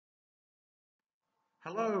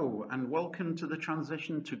Hello and welcome to the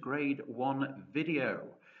Transition to Grade 1 video.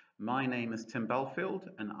 My name is Tim Belfield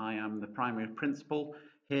and I am the Primary Principal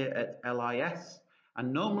here at LIS.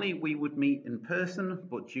 And normally we would meet in person,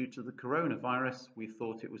 but due to the coronavirus, we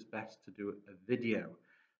thought it was best to do a video.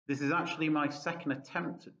 This is actually my second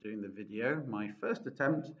attempt at doing the video. My first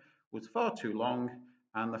attempt was far too long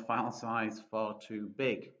and the file size far too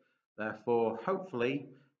big. Therefore, hopefully,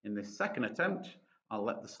 in this second attempt, I'll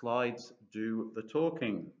let the slides do the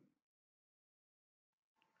talking.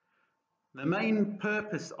 The main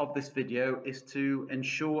purpose of this video is to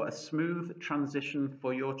ensure a smooth transition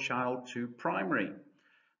for your child to primary.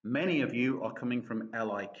 Many of you are coming from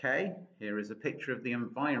LIK. Here is a picture of the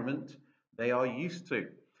environment they are used to.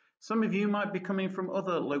 Some of you might be coming from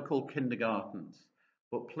other local kindergartens,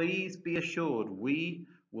 but please be assured we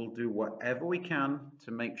will do whatever we can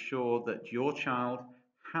to make sure that your child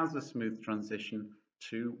has a smooth transition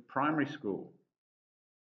to primary school.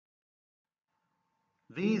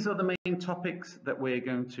 These are the main topics that we're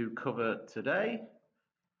going to cover today.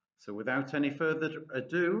 So without any further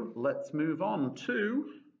ado, let's move on to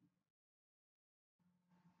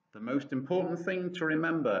the most important thing to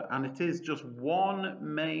remember, and it is just one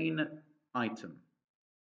main item.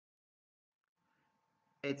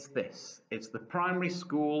 It's this. It's the Primary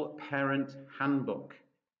School Parent Handbook.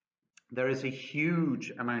 There is a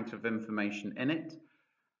huge amount of information in it.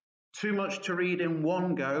 Too much to read in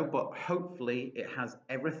one go, but hopefully it has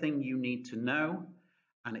everything you need to know,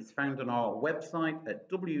 and it's found on our website at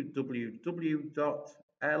www.lis.school.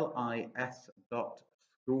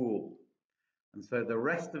 And so the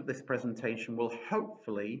rest of this presentation will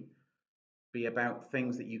hopefully be about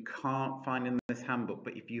things that you can't find in this handbook.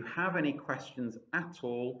 But if you have any questions at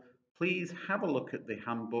all, please have a look at the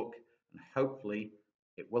handbook and hopefully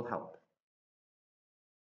it will help.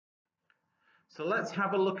 So let's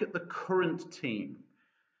have a look at the current team.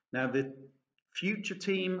 Now the future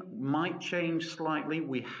team might change slightly.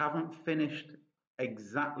 We haven't finished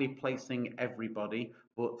exactly placing everybody,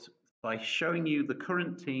 but by showing you the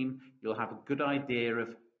current team, you'll have a good idea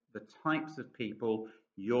of the types of people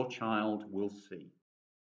your child will see.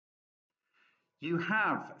 You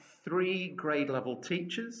have 3 grade level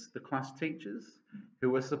teachers, the class teachers,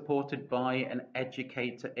 who are supported by an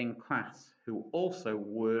educator in class who also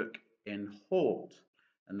work in Hort,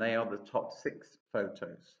 and they are the top 6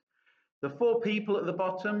 photos. The 4 people at the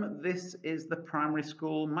bottom, this is the primary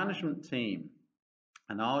school management team,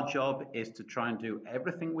 and our job is to try and do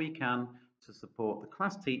everything we can to support the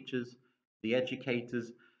class teachers, the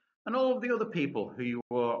educators, and all of the other people who you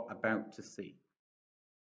are about to see.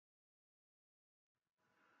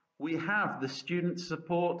 We have the student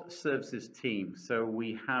support services team, so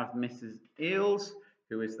we have Mrs. Eels,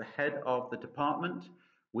 who is the head of the department.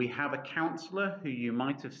 We have a counsellor who you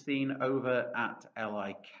might have seen over at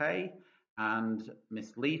LIK, and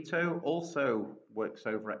Miss Leto also works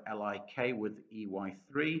over at LIK with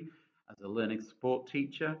EY3 as a learning support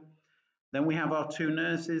teacher. Then we have our 2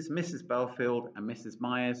 nurses, Mrs. Belfield and Mrs.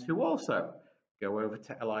 Myers, who also go over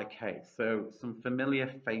to LIK. So some familiar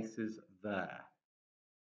faces there.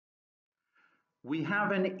 We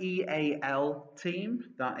have an EAL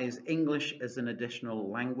team, that is English as an additional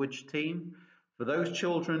language team. For those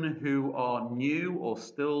children who are new or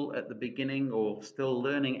still at the beginning or still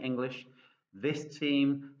learning English, this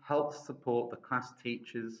team helps support the class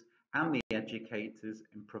teachers and the educators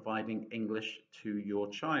in providing English to your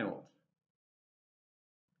child.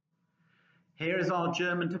 Here is our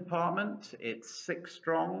German department. It's 6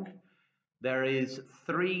 strong. There is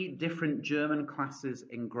 3 different German classes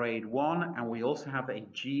in grade 1, and we also have a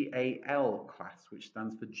GAL class, which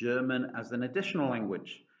stands for German as an additional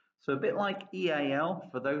language. So a bit like EAL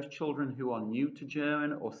for those children who are new to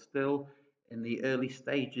German or still in the early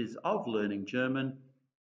stages of learning German.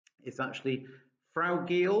 It's actually Frau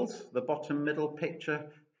Giels, the bottom middle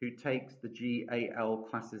picture, who takes the GAL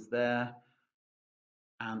classes there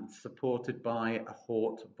and supported by a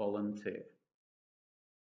Hort volunteer.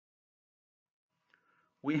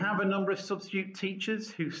 We have a number of substitute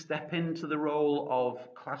teachers who step into the role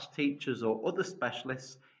of class teachers or other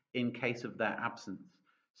specialists in case of their absence.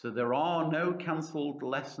 So there are no cancelled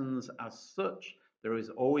lessons as such. There is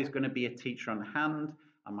always going to be a teacher on hand,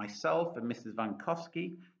 and myself and Mrs.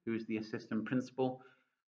 Vankowski, who is the assistant principal,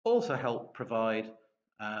 also help provide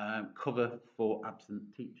cover for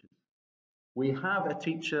absent teachers. We have a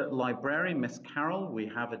teacher librarian, Miss Carol. We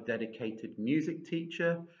have a dedicated music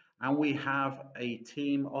teacher, and we have a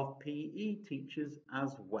team of PE teachers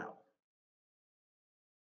as well.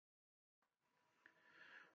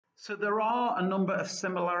 So there are a number of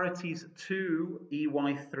similarities to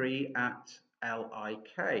EY3 at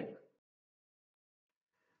LIK.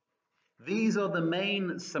 These are the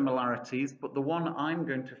main similarities, but the one I'm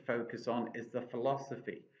going to focus on is the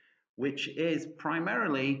philosophy, which is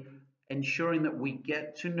primarily ensuring that we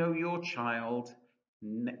get to know your child,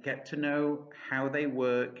 get to know how they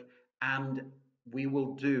work, and we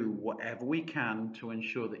will do whatever we can to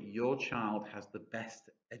ensure that your child has the best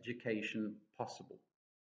education possible.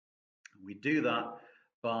 We do that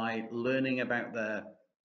by learning about their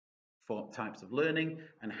types of learning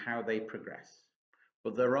and how they progress.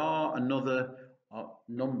 But there are another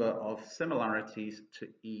number of similarities to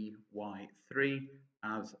EY3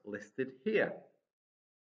 as listed here.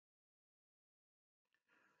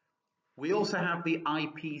 We also have the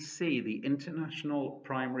IPC, the International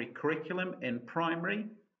Primary Curriculum in primary.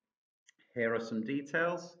 Here are some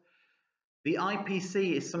details. The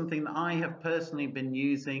IPC is something that I have personally been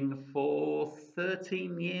using for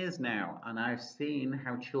 13 years now, and I've seen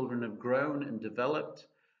how children have grown and developed,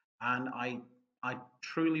 and I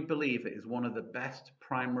truly believe it is one of the best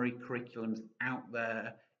primary curriculums out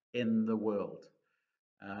there in the world.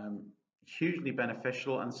 Hugely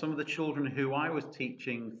beneficial, and some of the children who I was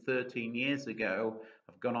teaching 13 years ago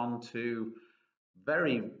have gone on to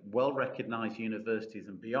very well recognized universities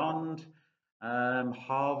and beyond.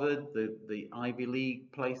 Harvard, the Ivy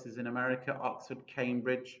League places in America, Oxford,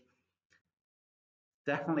 Cambridge.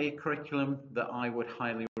 Definitely a curriculum that I would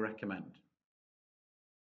highly recommend.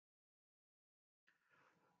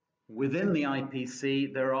 Within the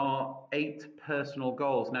IPC, there are 8 personal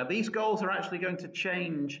goals. Now, these goals are actually going to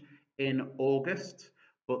change in August,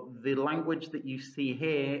 but the language that you see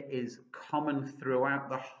here is common throughout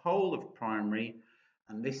the whole of primary,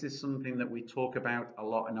 and this is something that we talk about a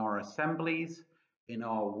lot in our assemblies, in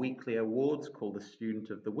our weekly awards called the Student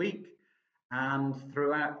of the Week, and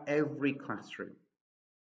throughout every classroom.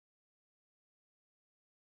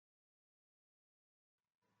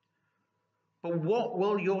 But what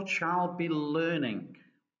will your child be learning?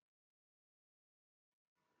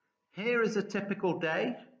 Here is a typical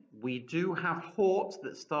day. We do have Hort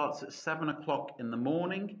that starts at 7 o'clock in the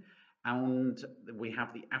morning, and we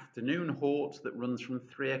have the afternoon Hort that runs from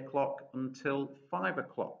 3 o'clock until 5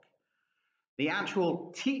 o'clock. The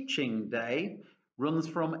actual teaching day runs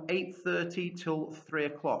from 8:30 till 3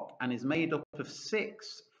 o'clock and is made up of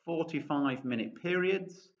 6 45-minute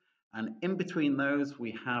periods. And in between those,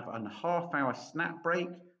 we have a half-hour snack break,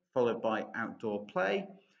 followed by outdoor play,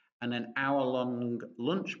 and an hour-long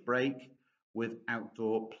lunch break with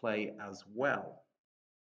outdoor play as well.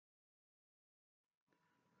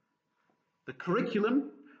 The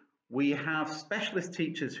curriculum, we have specialist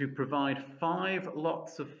teachers who provide 5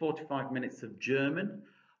 lots of 45 minutes of German.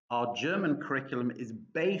 Our German curriculum is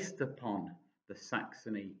based upon the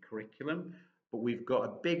Saxony curriculum, but we've got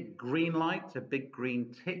a big green light, a big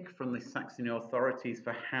green tick from the Saxony authorities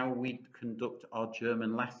for how we conduct our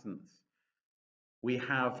German lessons. We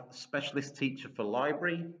have specialist teacher for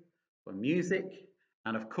library, for music,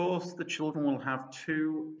 and of course the children will have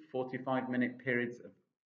 2 45-minute periods of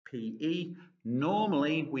PE.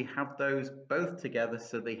 Normally we have those both together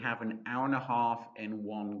so they have an hour and a half in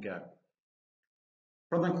one go.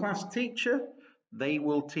 From the class teacher, they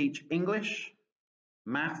will teach English,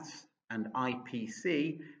 maths, and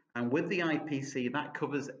IPC, and with the IPC that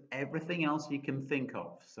covers everything else you can think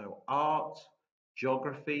of. So art,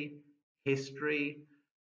 geography, history,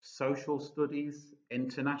 social studies,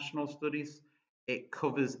 international studies. It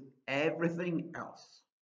covers everything else.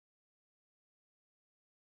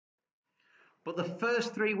 But the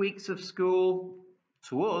first 3 weeks of school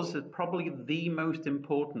to us is probably the most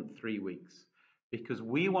important 3 weeks, because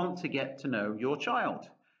we want to get to know your child,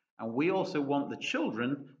 and we also want the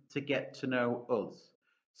children to get to know us.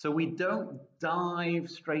 So we don't dive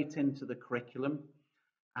straight into the curriculum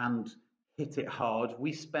and hit it hard.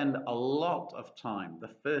 We spend a lot of time, the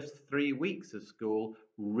first 3 weeks of school,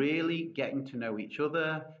 really getting to know each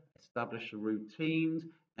other, establish routines,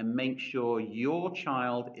 and make sure your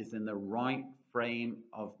child is in the right frame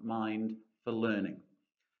of mind for learning.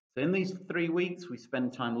 So in these 3 weeks, we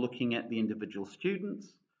spend time looking at the individual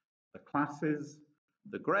students, the classes,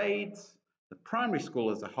 the grades, the primary school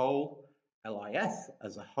as a whole, LIS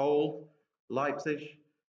as a whole, Leipzig,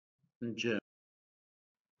 and Germany.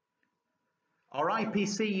 Our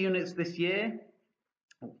IPC units this year,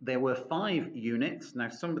 there were 5 units. Now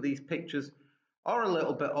some of these pictures are a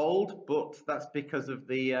little bit old, but that's because of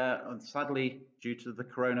the, sadly, due to the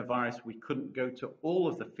coronavirus, we couldn't go to all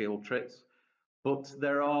of the field trips. But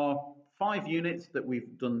there are 5 units that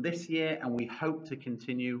we've done this year, and we hope to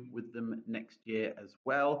continue with them next year as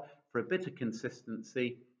well for a bit of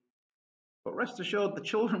consistency. But rest assured, the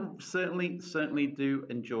children certainly do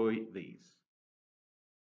enjoy these.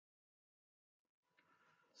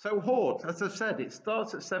 So Hort, as I've said, it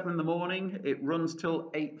starts at 7 in the morning, it runs till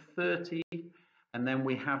 8:30, and then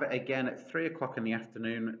we have it again at 3 o'clock in the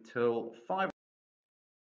afternoon till 5.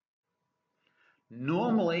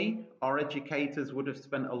 Normally, our educators would have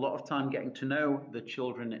spent a lot of time getting to know the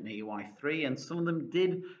children in EY3, and some of them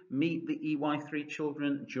did meet the EY3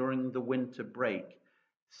 children during the winter break.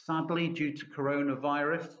 Sadly, due to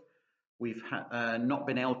coronavirus, we've not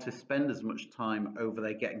been able to spend as much time over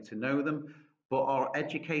there getting to know them, but our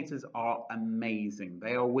educators are amazing.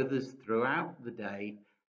 They are with us throughout the day.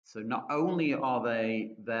 So not only are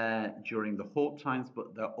they there during the Hort times,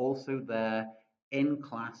 but they're also there in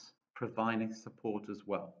class providing support as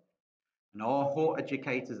well. And our Hort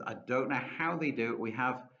educators, I don't know how they do it. We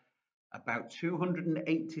have about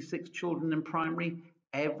 286 children in primary.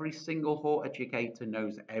 Every single Hort educator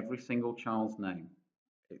knows every single child's name.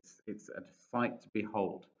 It's a sight to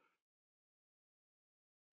behold.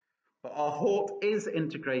 But our Hort is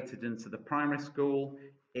integrated into the primary school.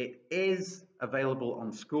 It is available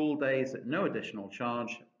on school days at no additional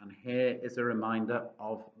charge. And here is a reminder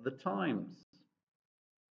of the times.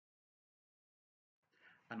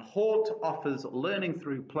 And Hort offers learning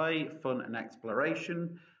through play, fun and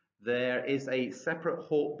exploration. There is a separate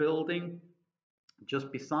Hort building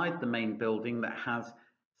just beside the main building that has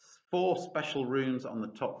 4 special rooms on the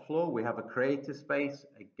top floor. We have a creative space,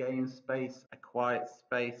 a game space, a quiet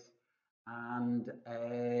space, and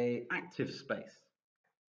an active space.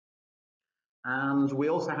 And we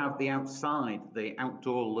also have the outside, the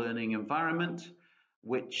outdoor learning environment,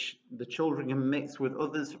 which the children can mix with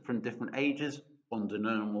others from different ages under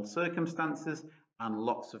normal circumstances and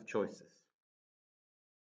lots of choices.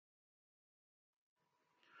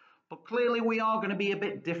 But clearly we are going to be a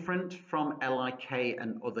bit different from LIK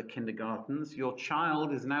and other kindergartens. Your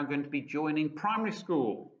child is now going to be joining primary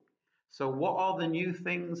school. So what are the new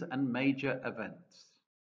things and major events?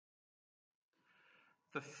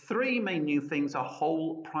 The 3 main new things are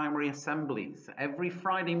whole primary assemblies. Every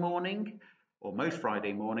Friday morning, or most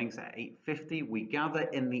Friday mornings at 8:50, we gather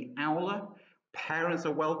in the aula. Parents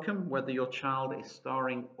are welcome, whether your child is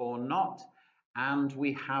starring or not. And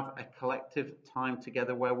we have a collective time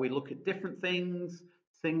together where we look at different things,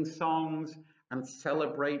 sing songs, and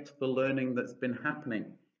celebrate the learning that's been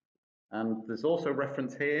happening. And there's also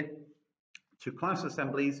reference here to class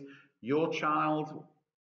assemblies. Your child,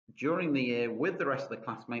 during the year, with the rest of the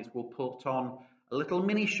classmates, will put on a little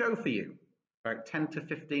mini show for you, about 10 to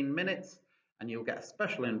 15 minutes, and you'll get a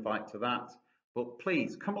special invite to that. But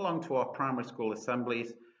please come along to our primary school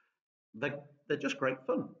assemblies. They're just great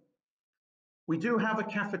fun. We do have a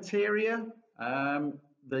cafeteria.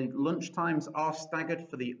 The lunch times are staggered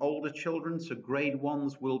for the older children, so grade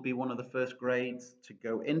 1s will be one of the first grades to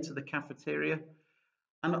go into the cafeteria.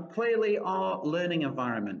 And clearly our learning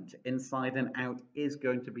environment inside and out is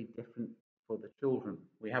going to be different for the children.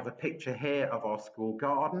 We have a picture here of our school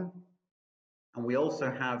garden, and we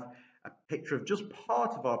also have a picture of just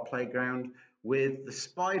part of our playground with the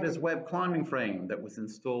spider's web climbing frame that was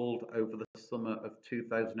installed over the summer of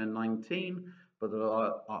 2019. But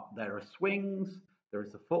there are swings, there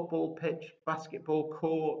is a football pitch, basketball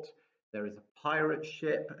court, there is a pirate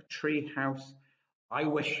ship, a tree house. I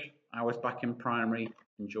wish I was back in primary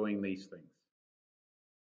enjoying these things.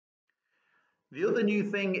 The other new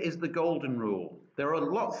thing is the golden rule. There are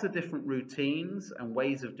lots of different routines and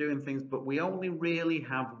ways of doing things, but we only really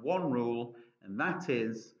have one rule, and that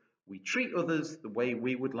is we treat others the way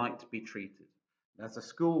we would like to be treated. As a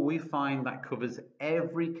school, we find that covers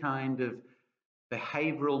every kind of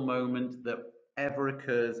behavioural moment that ever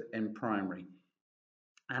occurs in primary.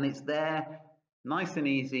 And it's there, nice and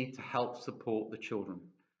easy, to help support the children.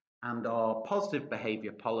 And our positive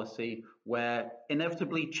behaviour policy, where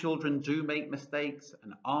inevitably children do make mistakes,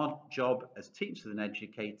 and our job as teachers and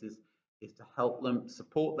educators is to help them,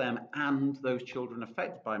 support them and those children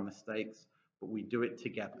affected by mistakes, but we do it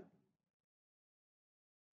together.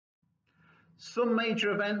 Some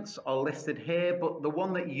major events are listed here, but the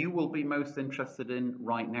one that you will be most interested in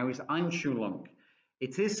right now is Einschulung.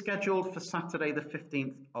 It is scheduled for Saturday the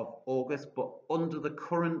 15th of August, but under the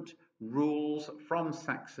current rules from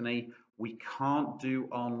Saxony, we can't do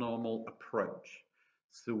our normal approach.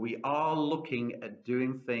 So we are looking at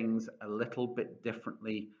doing things a little bit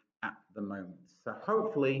differently at the moment. So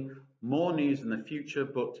hopefully more news in the future,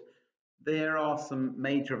 but there are some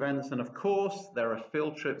major events, and of course there are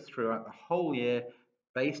field trips throughout the whole year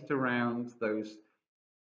based around those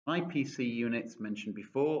IPC units mentioned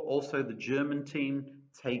before. Also the German team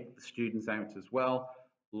take the students out as well.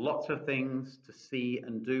 Lots of things to see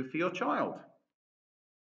and do for your child.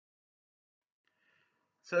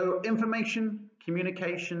 So information,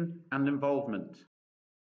 communication and involvement.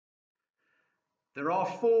 There are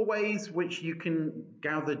 4 ways which you can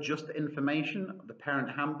gather just information: the parent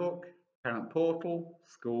handbook, parent portal,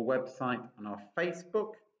 school website, and our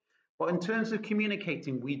Facebook. But in terms of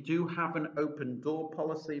communicating, we do have an open door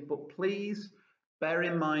policy, but please bear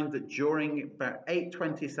in mind that during about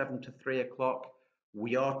 8:27 to 3 o'clock,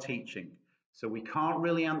 we are teaching. So we can't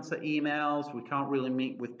really answer emails, we can't really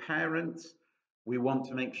meet with parents. We want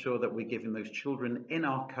to make sure that we're giving those children in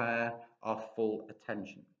our care our full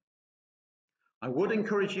attention. I would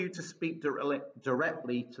encourage you to speak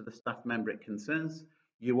directly to the staff member it concerns.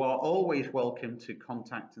 You are always welcome to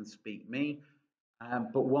contact and speak me.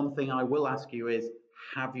 But one thing I will ask you is,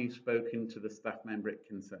 have you spoken to the staff member it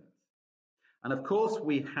concerns? And of course,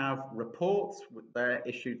 we have reports. They're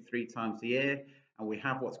issued 3 times a year, and we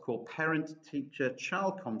have what's called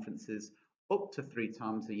parent-teacher-child conferences up to 3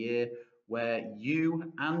 times a year, where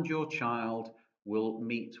you and your child will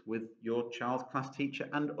meet with your child's class teacher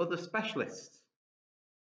and other specialists.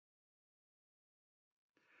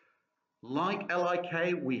 Like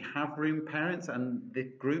LIK, we have room parents, and the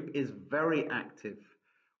group is very active.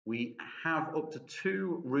 We have up to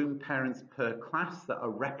 2 room parents per class that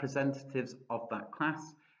are representatives of that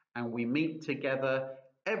class, and we meet together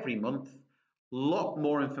every month. A lot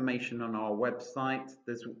more information on our website.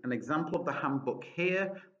 There's an example of the handbook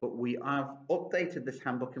here, but we have updated this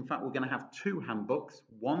handbook. In fact, we're going to have 2 handbooks,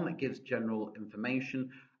 one that gives general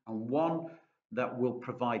information and one that will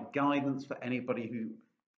provide guidance for anybody who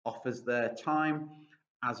offers their time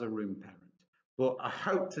as a room parent. But I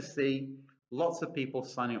hope to see lots of people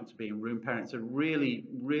signing up to being room parents. It's a really,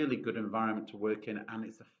 really good environment to work in, and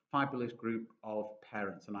it's a fabulous group of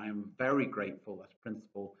parents. And I am very grateful as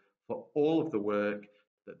principal for all of the work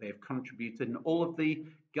that they've contributed and all of the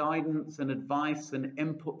guidance and advice and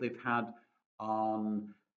input they've had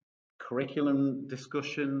on curriculum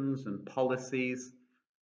discussions and policies.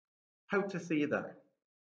 Hope to see you there.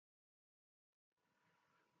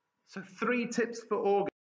 So 3 tips for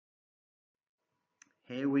August.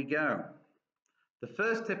 Here we go. The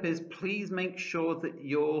first tip is, please make sure that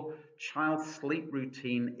your child's sleep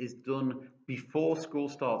routine is done before school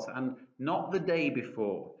starts and not the day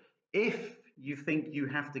before. If you think you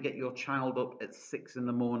have to get your child up at 6 in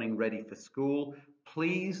the morning ready for school,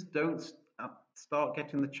 please don't start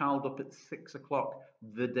getting the child up at 6 o'clock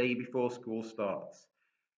the day before school starts.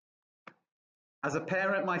 As a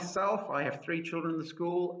parent myself, I have 3 children in the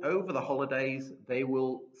school. Over the holidays, they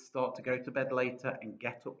will start to go to bed later and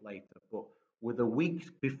get up later. But with a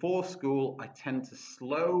week before school, I tend to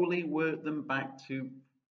slowly work them back to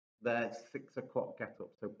their 6 o'clock get up.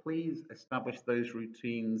 So please establish those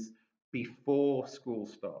routines before school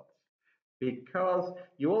starts, because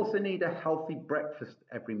you also need a healthy breakfast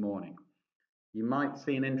every morning. You might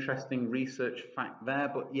see an interesting research fact there,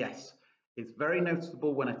 but yes, it's very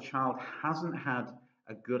noticeable when a child hasn't had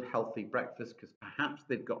a good healthy breakfast because perhaps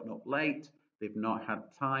they've gotten up late, they've not had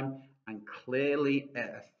time, and clearly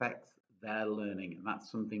it affects their learning, and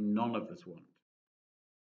that's something none of us want.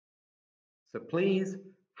 So please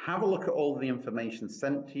have a look at all the information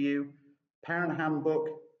sent to you. Parent handbook,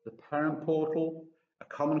 the parent portal. A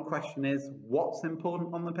common question is, what's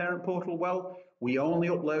important on the parent portal? Well, we only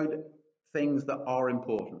upload things that are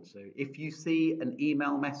important. So if you see an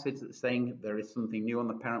email message that's saying there is something new on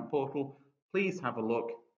the parent portal, please have a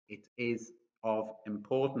look. It is of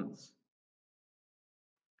importance.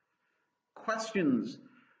 Questions.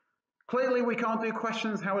 Clearly we can't do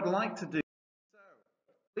questions how I'd like to do. So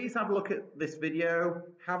please have a look at this video,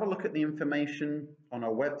 have a look at the information on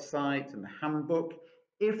our website and the handbook.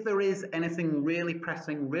 If there is anything really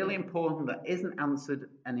pressing, really important that isn't answered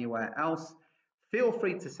anywhere else, feel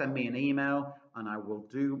free to send me an email and I will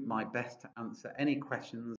do my best to answer any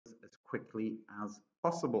questions as quickly as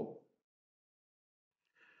possible.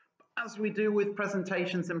 As we do with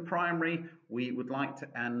presentations in primary, we would like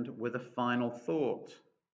to end with a final thought.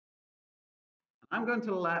 I'm going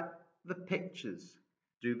to let the pictures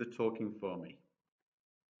do the talking for me.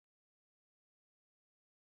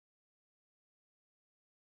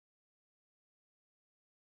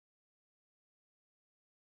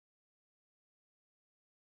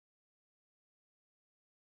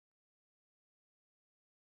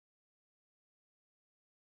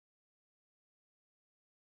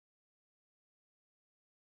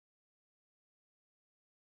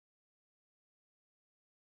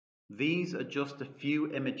 These are just a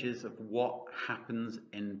few images of what happens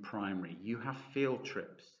in primary. You have field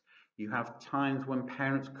trips. You have times when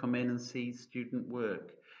parents come in and see student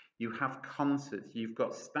work. You have concerts. You've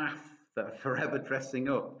got staff that are forever dressing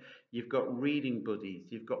up. You've got reading buddies.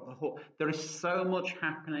 You've got the whole... There is so much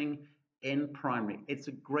happening in primary. It's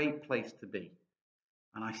a great place to be.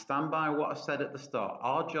 And I stand by what I said at the start.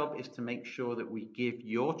 Our job is to make sure that we give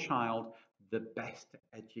your child the best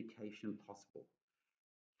education possible.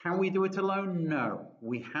 Can we do it alone? No.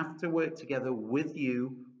 We have to work together with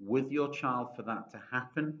you, with your child for that to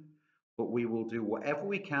happen. But we will do whatever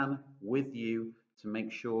we can with you to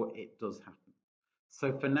make sure it does happen.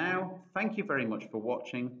 So for now, thank you very much for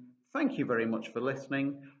watching. Thank you very much for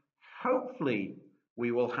listening. Hopefully,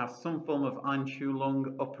 we will have some form of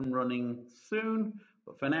Einschulung up and running soon.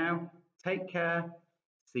 But for now, take care.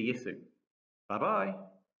 See you soon. Bye-bye.